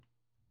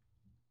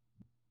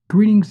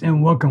Greetings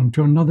and welcome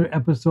to another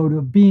episode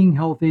of Being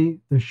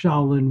Healthy the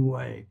Shaolin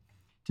Way.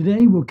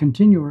 Today we'll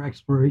continue our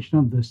exploration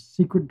of the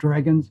secret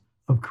dragons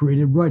of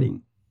creative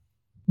writing.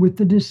 With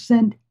the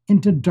descent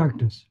into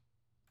darkness,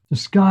 the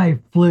sky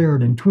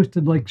flared and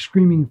twisted like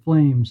screaming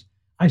flames.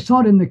 I saw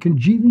it in the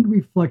congealing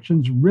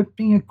reflections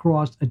ripping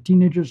across a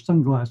teenager's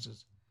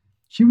sunglasses.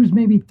 She was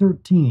maybe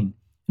 13,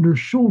 and her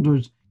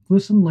shoulders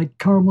glistened like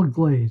caramel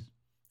glaze.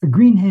 A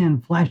green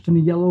hand flashed in a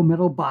yellow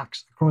metal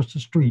box across the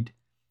street.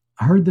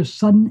 I heard the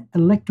sudden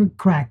electric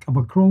crack of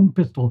a chrome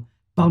pistol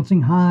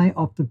bouncing high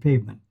off the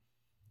pavement.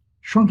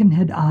 Shrunken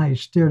head eyes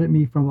stared at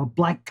me from a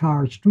black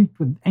car streaked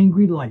with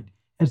angry light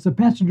as the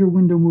passenger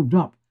window moved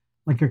up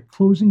like a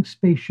closing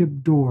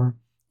spaceship door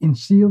and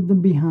sealed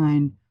them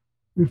behind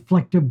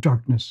reflective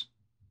darkness.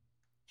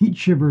 Heat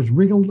shivers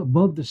wriggled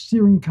above the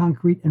searing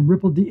concrete and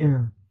rippled the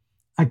air.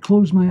 I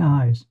closed my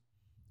eyes,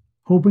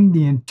 hoping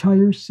the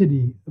entire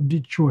city of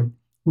Detroit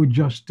would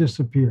just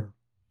disappear.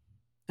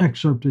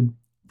 Excerpted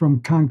from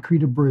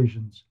Concrete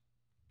Abrasions.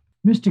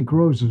 Mystic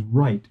Rose is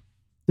right.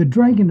 The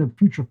dragon of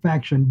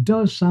putrefaction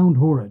does sound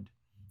horrid,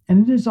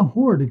 and it is a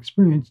horrid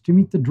experience to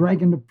meet the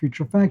dragon of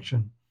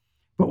putrefaction.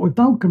 But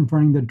without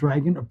confronting the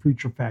dragon of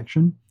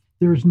putrefaction,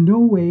 there is no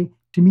way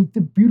to meet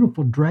the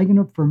beautiful dragon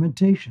of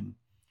fermentation,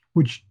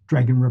 which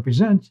dragon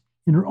represents,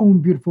 in her own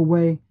beautiful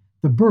way,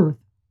 the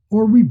birth,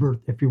 or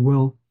rebirth, if you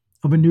will,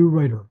 of a new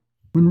writer.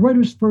 When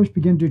writers first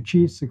begin to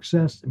achieve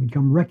success and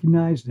become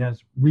recognized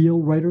as real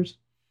writers,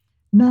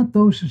 not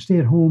those who stay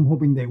at home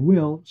hoping they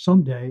will,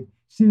 someday,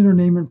 see their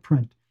name in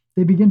print.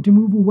 They begin to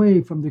move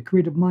away from the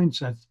creative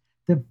mindsets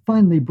that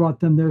finally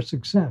brought them their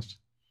success.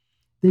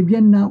 They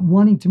begin not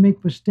wanting to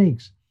make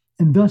mistakes,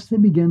 and thus they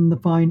begin the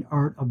fine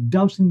art of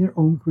dousing their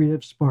own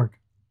creative spark.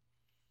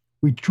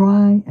 We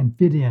try and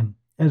fit in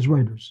as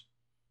writers,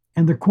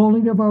 and the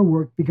quality of our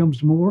work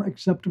becomes more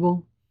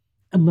acceptable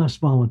and less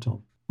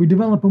volatile. We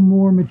develop a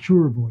more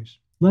mature voice,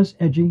 less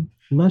edgy,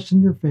 less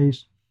in your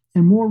face,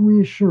 and more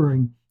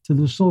reassuring to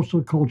the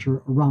social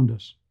culture around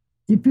us.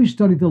 If you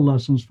study the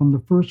lessons from the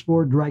first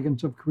four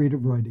dragons of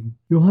creative writing,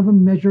 you'll have a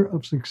measure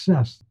of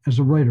success as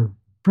a writer.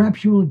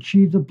 Perhaps you will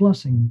achieve the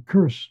blessing,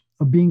 curse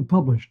of being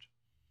published.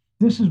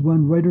 This is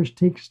when writers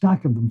take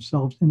stock of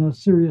themselves in a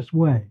serious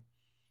way.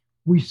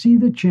 We see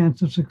the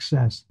chance of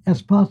success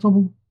as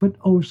possible, but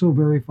oh so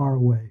very far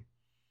away.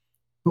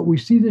 But we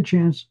see the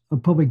chance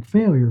of public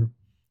failure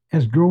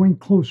as growing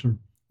closer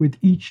with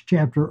each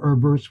chapter or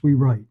verse we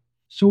write.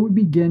 So we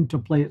begin to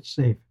play it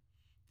safe.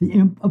 The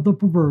imp of the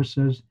perverse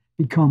has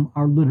become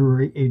our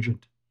literary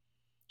agent.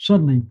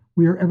 Suddenly,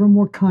 we are ever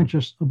more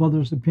conscious of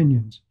others'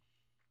 opinions.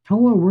 How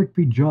will our work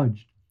be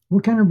judged?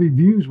 What kind of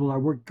reviews will our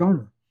work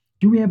garner?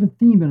 Do we have a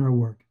theme in our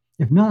work?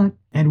 If not,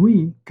 and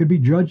we could be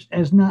judged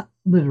as not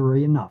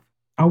literary enough.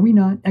 Are we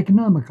not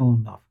economical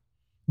enough?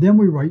 Then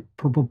we write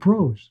purple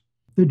prose.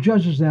 The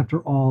judges, after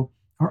all,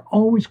 are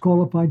always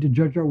qualified to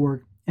judge our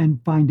work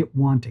and find it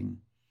wanting.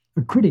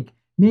 A critic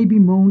may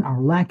bemoan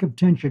our lack of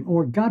tension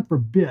or, God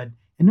forbid,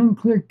 an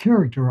unclear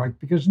character arc,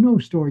 because no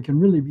story can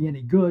really be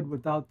any good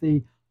without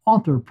the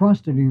author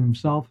prostrating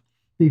himself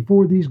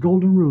before these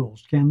golden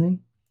rules, can they?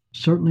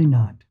 Certainly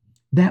not.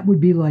 That would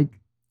be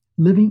like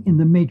living in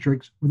the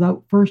Matrix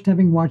without first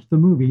having watched the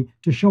movie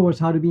to show us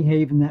how to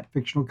behave in that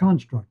fictional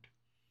construct.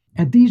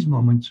 At these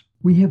moments,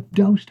 we have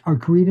doused our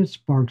creative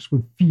sparks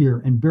with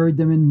fear and buried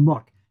them in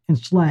muck and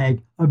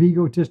slag of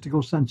egotistical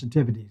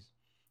sensitivities.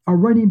 Our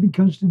writing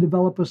begins to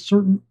develop a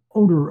certain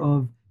odor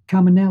of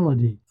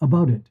commonality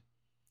about it.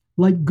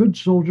 Like good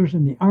soldiers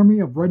in the army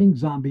of writing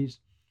zombies,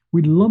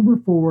 we lumber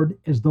forward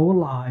as though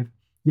alive,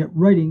 yet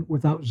writing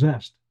without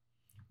zest.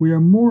 We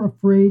are more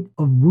afraid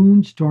of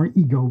wounds to our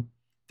ego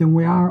than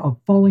we are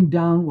of falling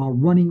down while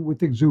running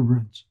with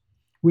exuberance.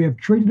 We have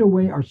traded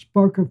away our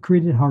spark of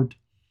creative heart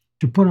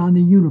to put on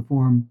the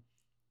uniform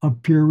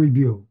of peer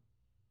review.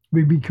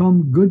 We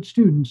become good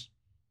students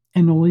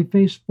and only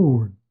face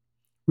forward.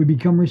 We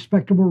become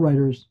respectable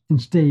writers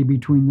and stay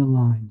between the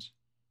lines.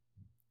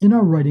 In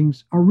our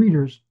writings, our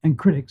readers and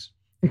critics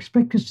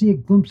expect to see a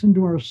glimpse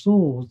into our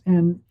souls,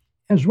 and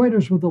as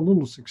writers with a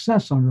little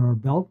success under our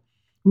belt,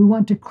 we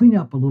want to clean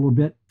up a little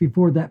bit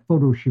before that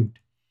photo shoot.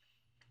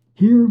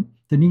 Here,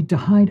 the need to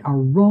hide our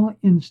raw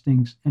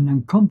instincts and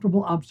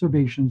uncomfortable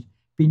observations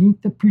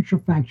beneath the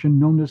putrefaction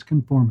known as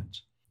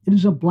conformance. It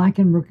is a black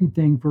and murky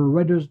thing for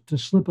writers to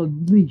slip a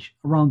leash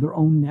around their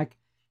own neck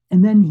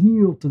and then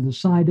heel to the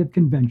side of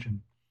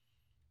convention.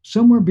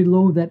 Somewhere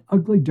below that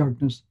ugly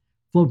darkness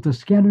float the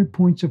scattered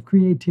points of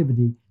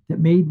creativity that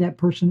made that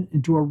person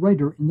into a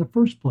writer in the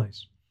first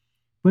place.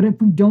 But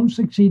if we don't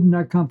succeed in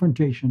our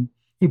confrontation,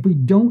 if we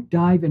don't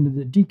dive into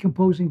the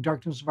decomposing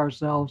darkness of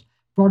ourselves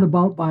brought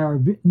about by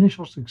our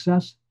initial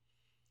success,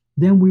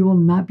 then we will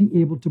not be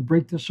able to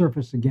break the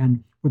surface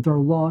again with our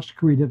lost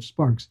creative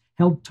sparks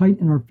held tight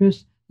in our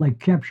fists like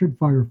captured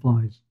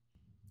fireflies.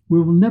 We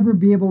will never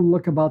be able to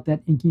look about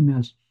that inky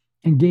mess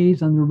and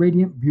gaze on the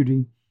radiant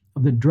beauty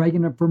of the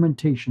dragon of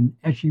fermentation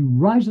as she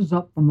rises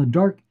up from the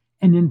dark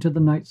and into the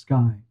night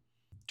sky.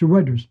 To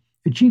writers,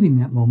 achieving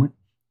that moment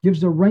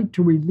gives the right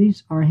to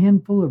release our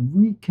handful of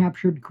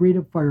recaptured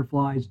creative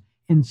fireflies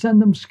and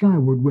send them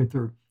skyward with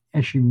her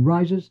as she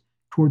rises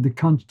toward the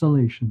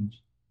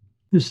constellations.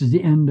 This is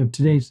the end of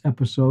today's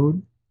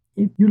episode.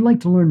 If you'd like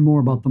to learn more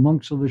about the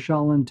monks of the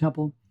Shaolin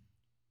Temple,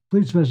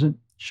 please visit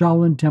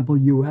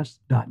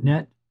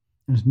ShaolinTempleUS.net.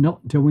 And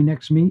until we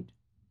next meet,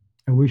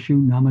 I wish you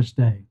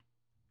namaste.